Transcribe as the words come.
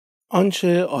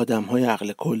آنچه آدم‌های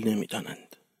عقل کل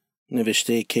نمی‌دانند.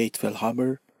 نوشته کیت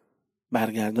فلهابر،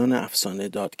 برگردان افسانه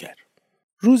دادگر.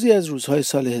 روزی از روزهای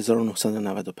سال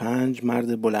 1995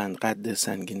 مرد بلند قد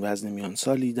سنگین وزن میان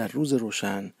سالی در روز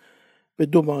روشن به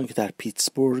 2 بانک در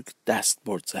پیتسبورگ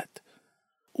دستبرد زد.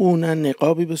 او نه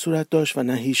نقابی به صورت داشت و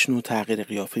نه هیچ نوع تغییر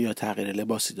قیافه یا تغییر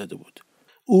لباسی داده بود.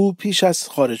 او پیش از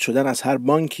خارج شدن از هر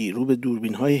بانکی رو به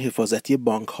دوربین‌های حفاظتی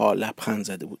بانک‌ها لبخند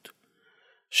زده بود.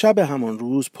 شب همان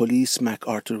روز پلیس مک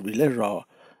آرتور ویلر را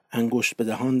انگشت به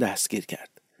دهان دستگیر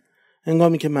کرد.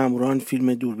 هنگامی که ماموران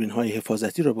فیلم دوربین‌های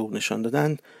حفاظتی را به او نشان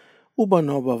دادند، او با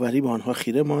ناباوری به آنها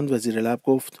خیره ماند و زیر لب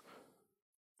گفت: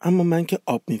 اما من که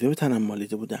آب میوه به تنم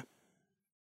مالیده بودم.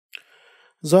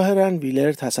 ظاهراً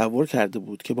ویلر تصور کرده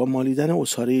بود که با مالیدن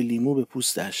عصاره لیمو به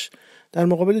پوستش در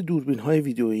مقابل دوربین‌های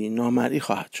ویدئویی نامرئی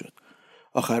خواهد شد.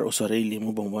 آخر عصاره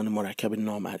لیمو به عنوان مرکب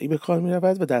نامرئی به کار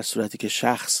می‌رود و در صورتی که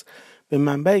شخص به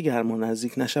منبع گرما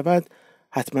نزدیک نشود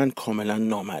حتما کاملا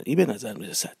نامرئی به نظر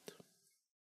می‌رسد.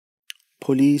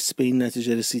 پلیس به این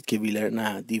نتیجه رسید که ویلر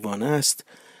نه دیوانه است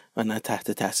و نه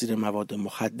تحت تاثیر مواد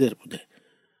مخدر بوده.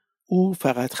 او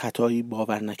فقط خطایی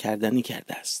باور نکردنی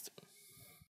کرده است.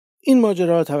 این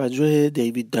ماجرا توجه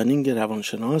دیوید دانینگ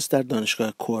روانشناس در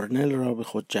دانشگاه کورنل را به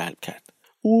خود جلب کرد.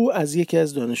 او از یکی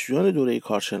از دانشجویان دوره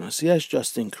کارشناسیش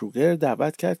جاستین کروگر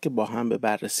دعوت کرد که با هم به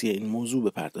بررسی این موضوع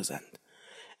بپردازند.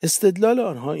 استدلال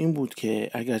آنها این بود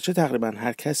که اگرچه تقریبا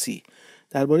هر کسی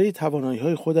درباره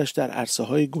توانایی‌های خودش در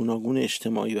عرصه‌های گوناگون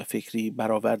اجتماعی و فکری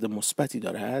برآورد مثبتی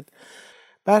دارد،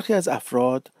 برخی از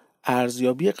افراد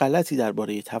ارزیابی غلطی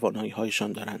درباره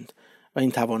توانایی‌هایشان دارند و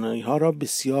این توانایی‌ها را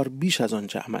بسیار بیش از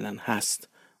آنچه عملاً هست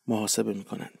محاسبه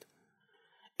می‌کنند.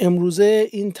 امروزه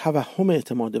این توهم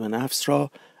اعتماد به نفس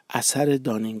را اثر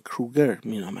دانینگ کروگر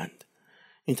می‌نامند.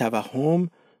 این توهم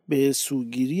به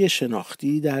سوگیری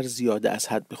شناختی در زیاده از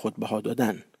حد به خود بها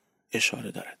دادن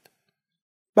اشاره دارد.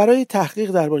 برای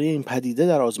تحقیق درباره این پدیده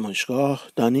در آزمایشگاه،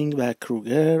 دانینگ و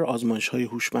کروگر آزمایش‌های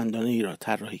هوشمندانه‌ای را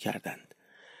طراحی کردند.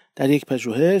 در یک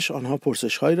پژوهش آنها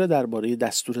پرسش‌هایی را درباره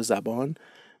دستور زبان،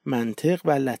 منطق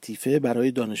و لطیفه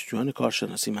برای دانشجویان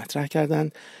کارشناسی مطرح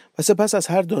کردند و سپس از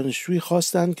هر دانشجویی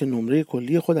خواستند که نمره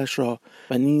کلی خودش را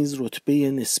و نیز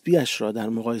رتبه نسبیش را در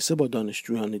مقایسه با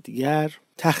دانشجویان دیگر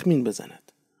تخمین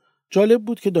بزند. جالب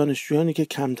بود که دانشجویانی که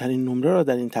کمترین نمره را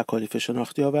در این تکالیف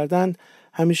شناختی آوردند،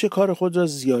 همیشه کار خود را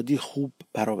زیادی خوب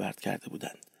برآورد کرده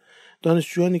بودند.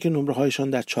 دانشجویانی که نمره‌هایشان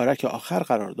در چارک آخر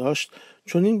قرار داشت،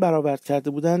 چنین برآورد کرده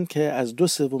بودند که از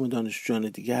 2/3 دانشجویان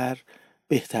دیگر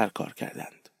بهتر کار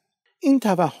کردند. این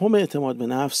توهم اعتماد به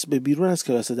نفس به بیرون از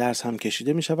کلاس درس هم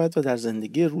کشیده می شود و در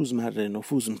زندگی روزمره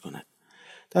نفوذ می کند.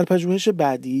 در پژوهش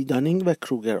بعدی دانینگ و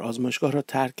کروگر آزمایشگاه را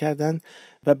ترک کردند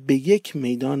و به یک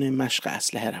میدان مشق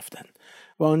اسلحه رفتند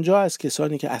و آنجا از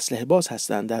کسانی که اسلحه باز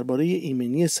هستند درباره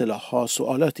ایمنی سلاح‌ها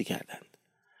سوالاتی کردند.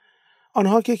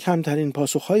 آنها که کمترین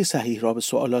پاسخ‌های صحیح را به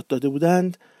سوالات داده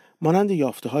بودند، مانند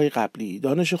یافته‌های قبلی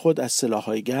دانش خود از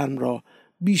سلاح‌های گرم را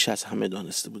بیش از همه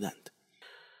دانسته بودند.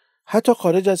 حتی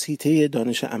خارج از حیطه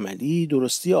دانش عملی،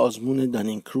 درستی آزمون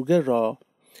دانینگ کروگر را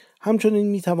همچنین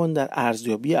میتوان در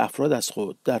ارزیابی افراد از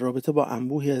خود در رابطه با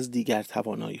انبوهی از دیگر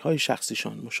توانایی‌های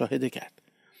شخصیشان مشاهده کرد.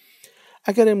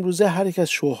 اگر امروزه هر یک از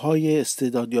شوهای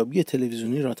استعدادیابی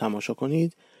تلویزیونی را تماشا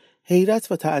کنید،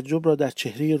 حیرت و تعجب را در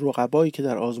چهره رقبایی که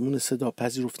در آزمون صدا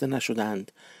پذیرفته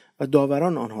نشدند و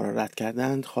داوران آنها را رد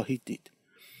کردند خواهید دید.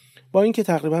 با اینکه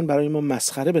تقریباً برای ما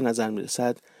مسخره به نظر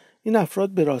می‌رسد، این افراد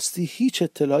به راستی هیچ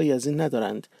اطلاعی از این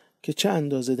ندارند که چه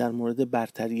اندازه در مورد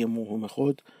برتری موهوم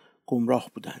خود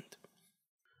گمراه بودند.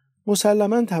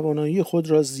 مسلماً توانایی خود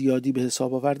را زیادی به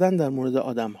حساب آوردن در مورد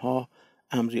آدم‌ها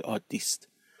امری عادی است.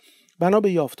 بنا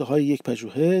به یافته‌های یک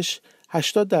پژوهش،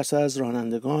 80% از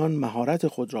رانندگان مهارت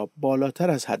خود را بالاتر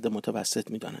از حد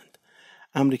متوسط می‌دانند.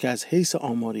 امری که از حیث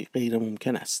آماری غیر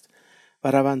ممکن است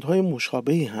و روندهای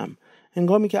مشابهی هم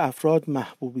هنگامی که افراد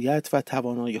محبوبیت و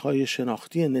توانایی‌های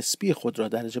شناختی نسبی خود را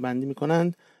درجه بندی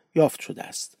می‌کنند یافت شده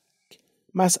است.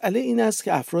 مسئله این است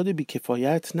که افراد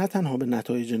بی‌کفایت نه تنها به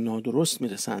نتایج نادرست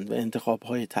می‌رسند و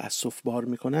انتخاب‌های تأسف‌بار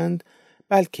می‌کنند،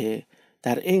 بلکه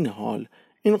در عین حال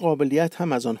این قابلیت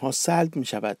هم از آنها سلب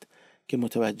می‌شود که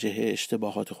متوجه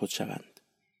اشتباهات خود شوند.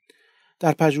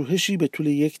 در پژوهشی به طول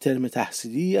یک ترم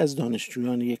تحصیلی از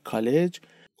دانشجویان یک کالج،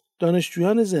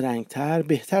 دانشجویان زرنگتر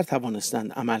بهتر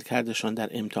توانستند عملکردشان در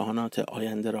امتحانات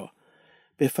آینده را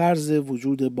به فرض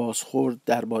وجود بازخورد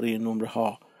درباره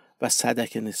نمره‌ها و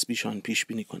سدک نسبیشان پیش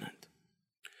بینی کنند.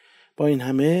 با این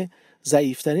همه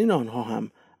ضعیفترین آنها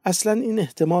هم اصلاً این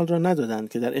احتمال را ندادند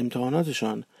که در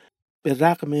امتحاناتشان به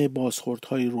رغم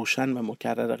بازخوردهای روشن و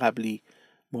مکرر قبلی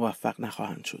موفق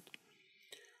نخواهند شد.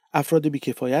 افراد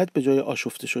بی‌کفایت به جای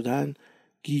آشفته شدن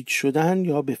گیج شدن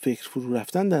یا به فکر فرو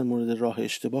رفتن در مورد راه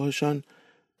اشتباهشان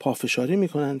پافشاری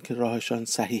می‌کنند که راهشان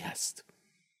صحیح است.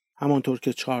 همانطور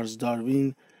که چارلز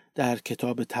داروین در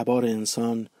کتاب تبار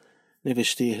انسان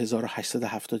نوشته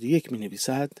 1871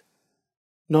 می‌نویسد: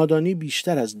 نادانی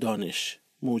بیشتر از دانش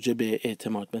موجب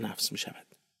اعتماد به نفس می‌شود.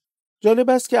 جالب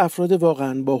است که افراد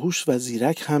واقعاً باهوش و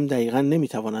زیرک هم دقیقاً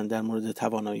نمی‌توانند در مورد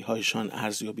توانایی‌هایشان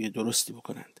ارزیابی درستی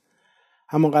بکنند.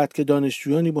 همانقدر که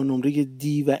دانشجویانی با نمره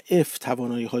D و F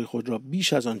توانایی‌های خود را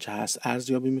بیش از آنچه هست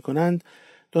ارزیابی می‌کنند،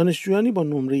 دانشجویانی با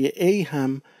نمره A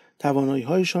هم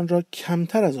توانایی‌هایشان را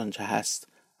کمتر از آنچه هست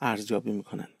ارزیابی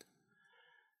می‌کنند.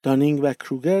 دانینگ و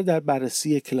کروگر در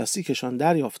بررسی کلاسیکشان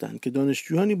دریافتند که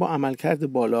دانشجویانی با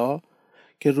عملکرد بالا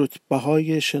که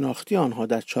رتبه‌های شناختی آنها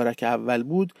در چارک اول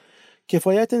بود،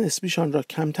 کفایت نسبیشان را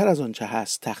کمتر از آنچه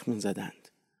هست تخمین زدند.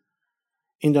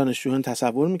 این دانشجویان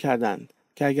تصور می‌کردند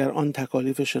که اگر آن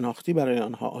تکالیف شناختی برای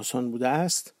آنها آسان بوده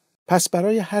است، پس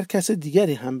برای هر کس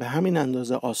دیگری هم به همین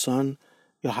اندازه آسان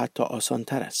یا حتی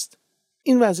آسان‌تر است.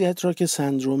 این وضعیت را که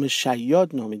سندروم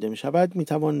شیاد نامیده می‌شود،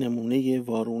 می‌توان نمونه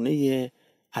وارونه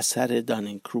اثر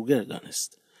دانینگ کروگر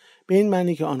دانست. به این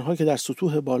معنی که آنها که در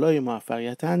سطوح بالای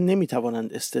موفقیت‌اند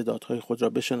نمی‌توانند استعدادهای خود را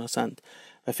بشناسند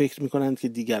و فکر می‌کنند که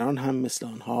دیگران هم مثل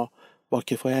آنها با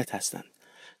کفایت هستند.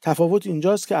 تفاوت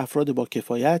اینجاست که افراد با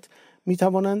کفایت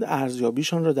می‌توانند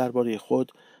ارزیابیشان را درباره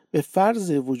خود به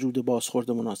فرض وجود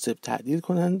بازخورد مناسب تعدیل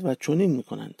کنند و چنین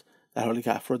می‌کنند، در حالی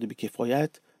که افراد بی‌کفایت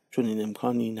چنین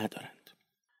امکانی ندارند.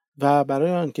 و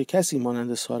برای آنکه کسی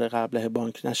مانند سارق ابله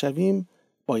بانک نشویم،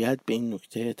 باید به این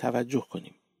نکته توجه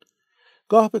کنیم.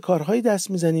 گاه به کارهایی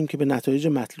دست می‌زنیم که به نتایج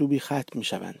مطلوبی ختم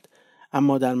می‌شوند،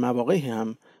 اما در مواقعی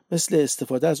هم مثل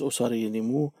استفاده از عصاره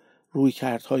لیمو،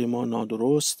 رویکردهای ما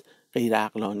نادرست، غیر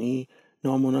عقلانی،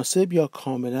 نامناسب یا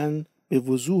کاملاً به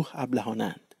وضوح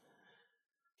ابلهانه‌اند.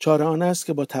 چاره آن است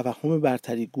که با توهم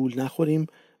برتری گول نخوریم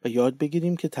و یاد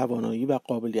بگیریم که توانایی و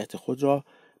قابلیت خود را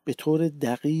به طور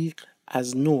دقیق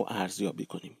از نو ارزیابی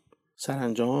کنیم.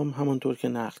 سرانجام همانطور که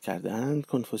نقل کرده‌اند،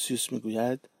 کنفوسیوس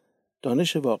میگوید: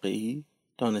 دانش واقعی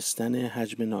دانستن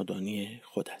حجم نادانی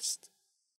خود است.